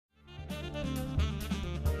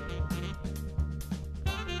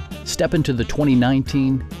Step into the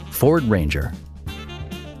 2019 Ford Ranger.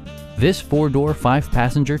 This four-door,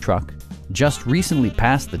 five-passenger truck just recently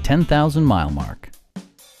passed the 10,000-mile mark.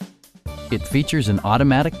 It features an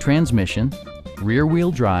automatic transmission,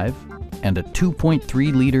 rear-wheel drive, and a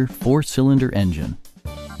 2.3-liter four-cylinder engine.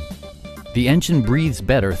 The engine breathes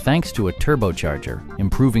better thanks to a turbocharger,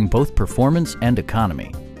 improving both performance and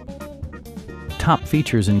economy. Top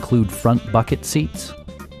features include front bucket seats,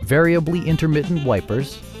 variably intermittent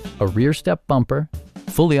wipers, a rear step bumper,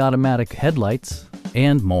 fully automatic headlights,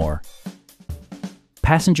 and more.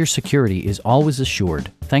 Passenger security is always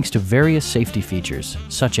assured thanks to various safety features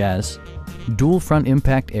such as dual front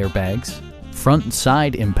impact airbags, front and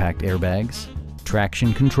side impact airbags,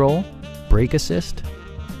 traction control, brake assist,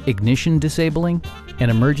 ignition disabling,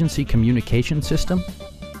 an emergency communication system,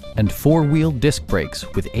 and four-wheel disc brakes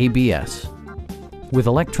with ABS. With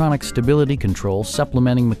electronic stability control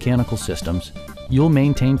supplementing mechanical systems, you'll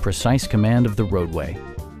maintain precise command of the roadway.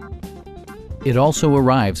 It also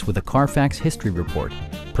arrives with a Carfax history report,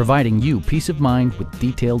 providing you peace of mind with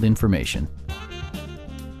detailed information.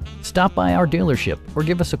 Stop by our dealership or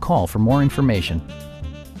give us a call for more information.